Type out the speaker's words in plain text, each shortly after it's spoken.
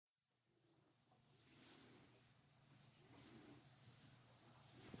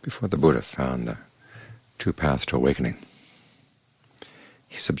Before the Buddha found the two paths to awakening,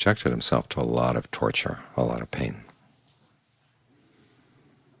 he subjected himself to a lot of torture, a lot of pain.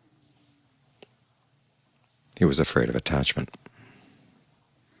 He was afraid of attachment,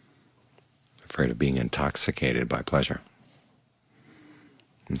 afraid of being intoxicated by pleasure.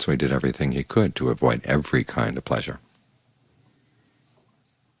 And so he did everything he could to avoid every kind of pleasure.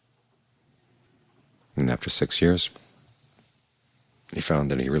 And after 6 years, he found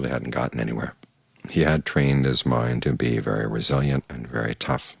that he really hadn't gotten anywhere. He had trained his mind to be very resilient and very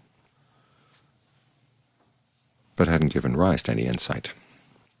tough, but hadn't given rise to any insight.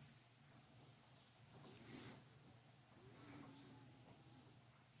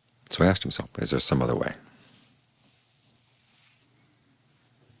 So he asked himself, is there some other way?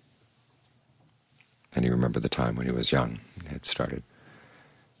 And he remembered the time when he was young. He had started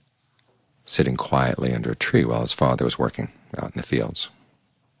sitting quietly under a tree while his father was working out in the fields.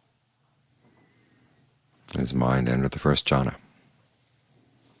 His mind entered the first jhana,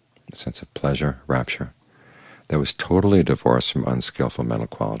 a sense of pleasure, rapture, that was totally divorced from unskillful mental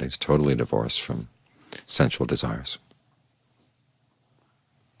qualities, totally divorced from sensual desires.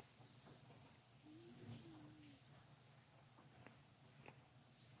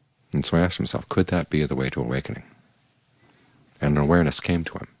 And so he asked himself, could that be the way to awakening? And an awareness came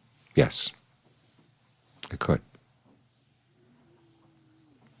to him. Yes, it could.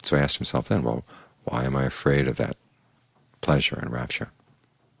 So he asked himself then, well, why am I afraid of that pleasure and rapture?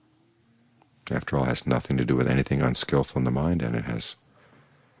 After all, it has nothing to do with anything unskillful in the mind, and it has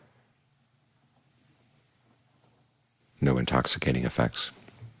no intoxicating effects.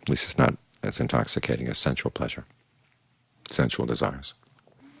 At least it's not as intoxicating as sensual pleasure, sensual desires.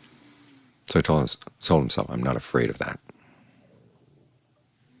 So he told himself, I'm not afraid of that.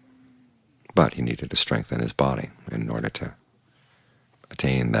 But he needed to strengthen his body in order to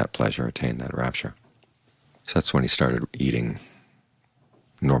attain that pleasure, attain that rapture. So that's when he started eating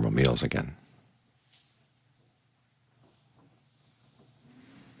normal meals again.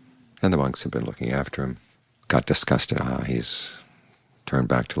 And the monks had been looking after him, got disgusted. He's turned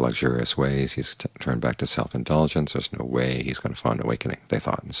back to luxurious ways, he's turned back to self-indulgence, there's no way he's going to find awakening, they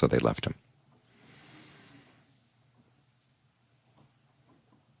thought, and so they left him.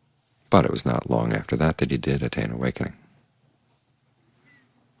 But it was not long after that that he did attain awakening.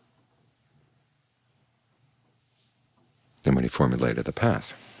 Then when he formulated the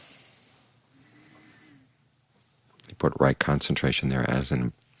path, he put right concentration there as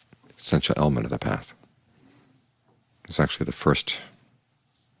an essential element of the path. It's actually the first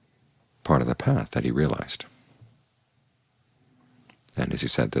part of the path that he realized. And as he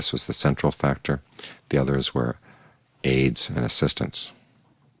said, this was the central factor. The others were aids and assistants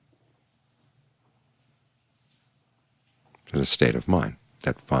to the state of mind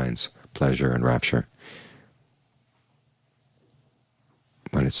that finds pleasure and rapture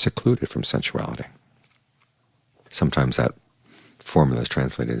when it's secluded from sensuality. Sometimes that formula is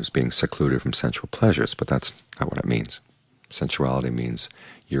translated as being secluded from sensual pleasures, but that's not what it means. Sensuality means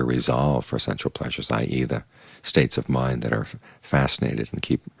your resolve for sensual pleasures, i.e. the states of mind that are fascinated and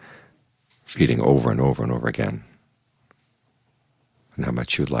keep feeding over and over and over again, and how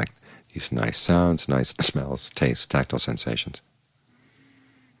much you like these nice sounds, nice smells, tastes, tactile sensations.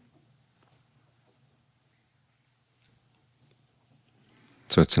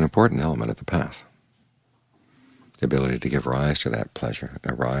 So it's an important element of the path, the ability to give rise to that pleasure,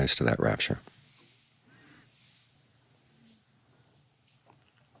 a rise to that rapture.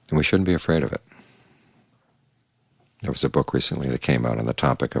 And we shouldn't be afraid of it. There was a book recently that came out on the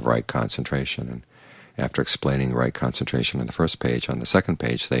topic of right concentration, and after explaining right concentration on the first page, on the second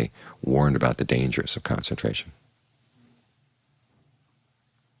page they warned about the dangers of concentration.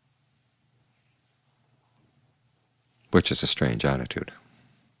 Which is a strange attitude.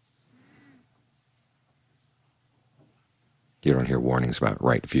 You don't hear warnings about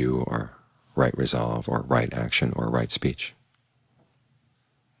right view or right resolve or right action or right speech.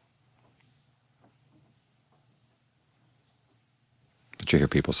 But you hear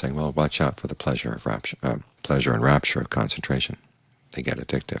people saying, well, watch out for the pleasure and rapture of concentration. They get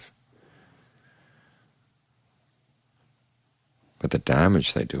addictive. But the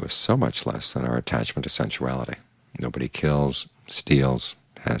damage they do is so much less than our attachment to sensuality. Nobody kills, steals,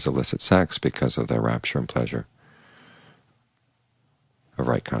 has illicit sex because of their rapture and pleasure of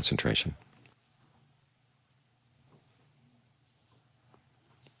right concentration.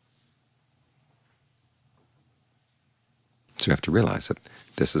 So you have to realize that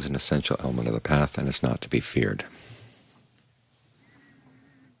this is an essential element of the path, and it's not to be feared.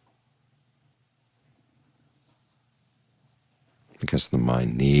 because the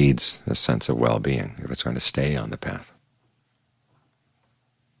mind needs a sense of well-being if it's going to stay on the path,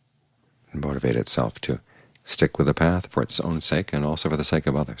 and motivate itself to stick with the path for its own sake and also for the sake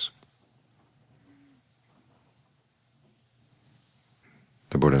of others.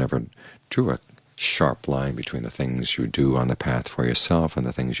 The Buddha never drew a sharp line between the things you do on the path for yourself and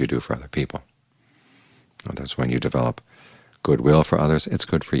the things you do for other people. In other words, when you develop goodwill for others, it's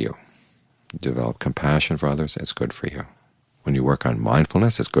good for you. You develop compassion for others, it's good for you. When you work on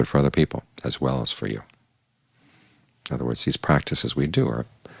mindfulness, it's good for other people as well as for you. In other words, these practices we do are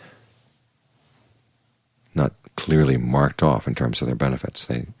not clearly marked off in terms of their benefits.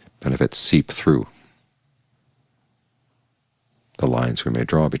 Benefits seep through the lines we may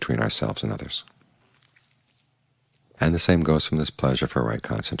draw between ourselves and others. And the same goes from this pleasure for right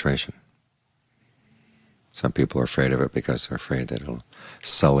concentration. Some people are afraid of it because they're afraid that it'll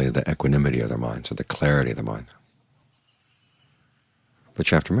sully the equanimity of their minds or the clarity of the mind. But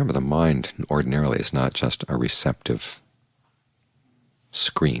you have to remember, the mind ordinarily is not just a receptive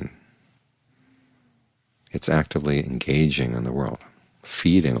screen. It's actively engaging in the world,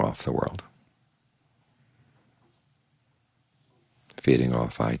 feeding off the world, feeding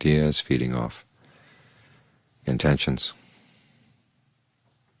off ideas, feeding off intentions.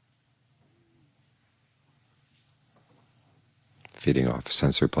 Feeding off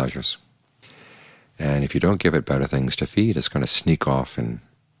sensory pleasures. And if you don't give it better things to feed, it's going to sneak off and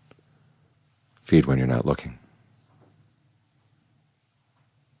feed when you're not looking.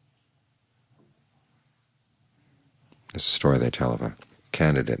 There's a story they tell of a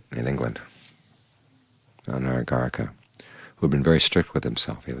candidate in England, an Anagarika, who had been very strict with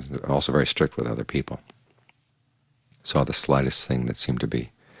himself. He was also very strict with other people. Saw the slightest thing that seemed to be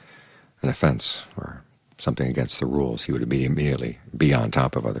an offense or something against the rules, he would immediately be on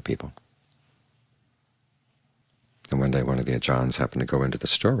top of other people. And one day one of the Ajahns happened to go into the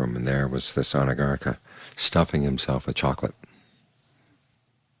storeroom, and there was this Anagarika stuffing himself with chocolate.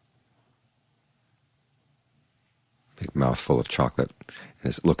 Big mouthful of chocolate, and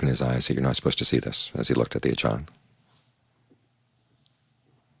this look in his eyes that you're not supposed to see this, as he looked at the Ajahn.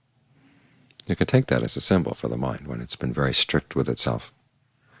 You could take that as a symbol for the mind when it's been very strict with itself.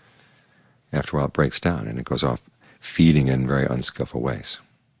 After a while it breaks down and it goes off feeding in very unskillful ways,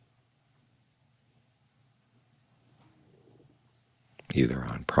 either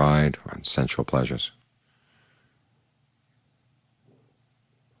on pride or on sensual pleasures.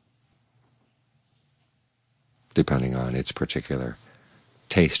 Depending on its particular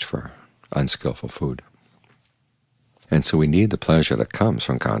taste for unskillful food. And so we need the pleasure that comes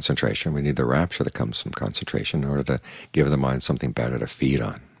from concentration, we need the rapture that comes from concentration in order to give the mind something better to feed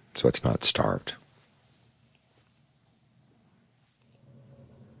on, so it's not starved.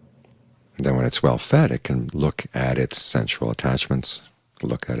 And then when it's well fed, it can look at its sensual attachments,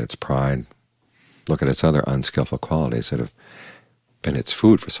 look at its pride, look at its other unskillful qualities that have been its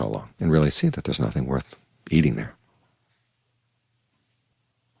food for so long, and really see that there's nothing worth eating there.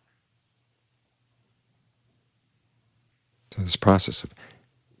 So this process of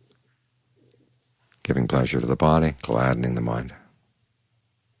giving pleasure to the body, gladdening the mind,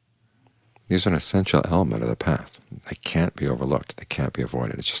 these are an essential element of the path. They can't be overlooked. They can't be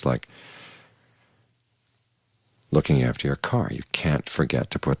avoided. It's just like looking after your car. You can't forget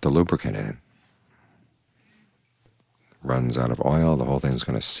to put the lubricant in it. Runs out of oil, the whole thing's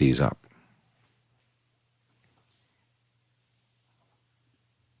going to seize up.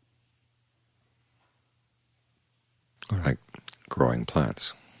 Or like growing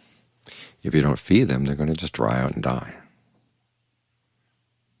plants. If you don't feed them, they're going to just dry out and die.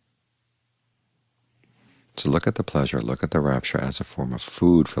 So look at the pleasure, look at the rapture as a form of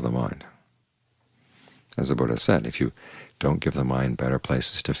food for the mind. As the Buddha said, if you don't give the mind better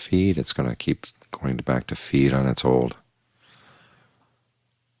places to feed, it's going to keep going back to feed on its old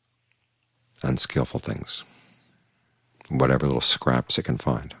unskillful things, whatever little scraps it can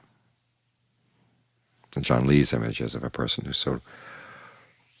find. And John Lee's image is of a person who's so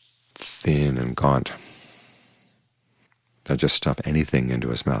thin and gaunt that just stuff anything into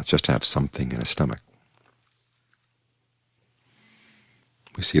his mouth, just to have something in his stomach.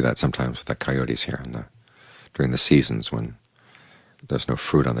 We see that sometimes with the coyotes here during the seasons when there's no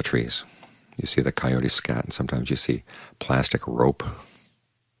fruit on the trees. You see the coyotes scat, and sometimes you see plastic rope,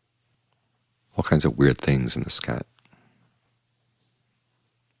 all kinds of weird things in the scat.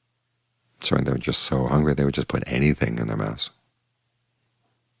 So when they were just so hungry, they would just put anything in their mouths.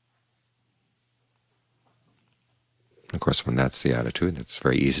 Of course, when that's the attitude, it's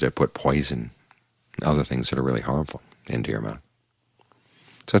very easy to put poison and other things that are really harmful into your mouth.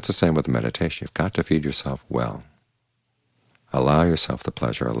 So it's the same with meditation. You've got to feed yourself well Allow yourself the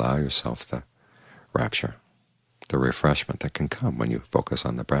pleasure, allow yourself the rapture, the refreshment that can come when you focus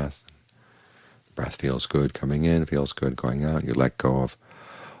on the breath. The breath feels good coming in, feels good going out. You let go of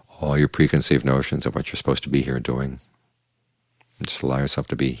all your preconceived notions of what you're supposed to be here doing, and just allow yourself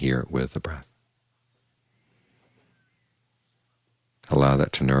to be here with the breath. Allow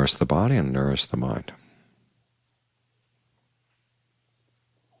that to nourish the body and nourish the mind.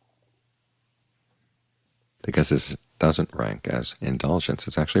 Because this doesn't rank as indulgence.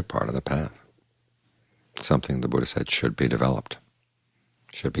 It's actually part of the path. Something the Buddha said should be developed,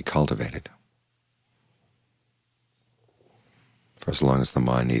 should be cultivated. For as long as the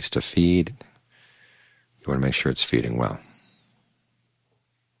mind needs to feed, you want to make sure it's feeding well.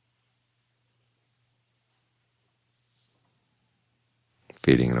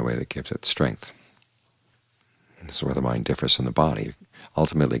 Feeding in a way that gives it strength. And this is where the mind differs from the body.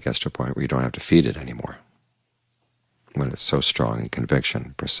 Ultimately it gets to a point where you don't have to feed it anymore, when it's so strong in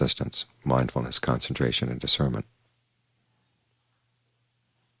conviction, persistence, mindfulness, concentration, and discernment.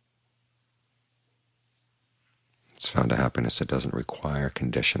 It's found a happiness that doesn't require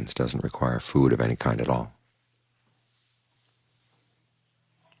conditions, doesn't require food of any kind at all.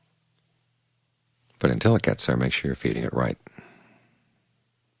 But until it gets there, make sure you're feeding it right.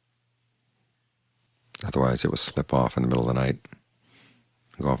 Otherwise it will slip off in the middle of the night,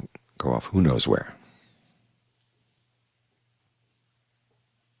 go off who knows where,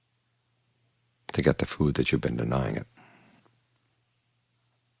 to get the food that you've been denying it.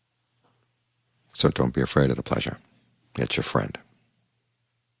 So don't be afraid of the pleasure. It's your friend.